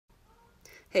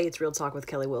Hey, it's Real Talk with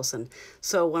Kelly Wilson.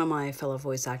 So one of my fellow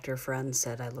voice actor friends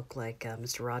said I look like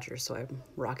Mr. Rogers, so I'm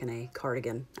rocking a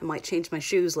cardigan. I might change my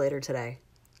shoes later today.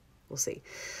 We'll see.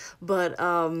 But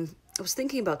I was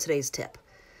thinking about today's tip.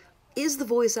 Is the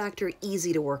voice actor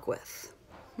easy to work with?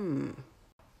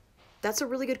 That's a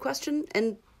really good question.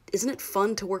 And isn't it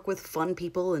fun to work with fun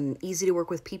people and easy to work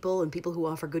with people and people who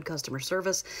offer good customer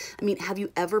service? I mean, have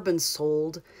you ever been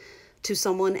sold to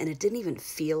someone and it didn't even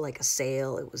feel like a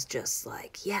sale? It was just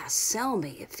like, yeah, sell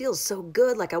me. It feels so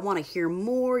good. Like, I want to hear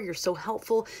more. You're so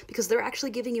helpful, because they're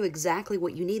actually giving you exactly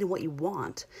what you need and what you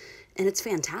want. And it's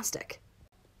fantastic.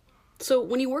 So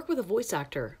when you work with a voice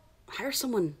actor, hire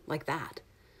someone like that.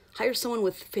 Hire someone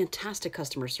with fantastic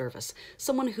customer service,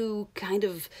 someone who kind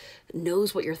of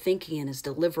knows what you're thinking and is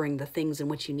delivering the things in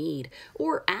which you need,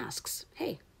 or asks,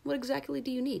 hey, what exactly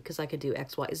do you need? Because I could do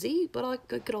X, Y, Z, but I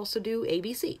could also do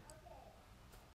ABC.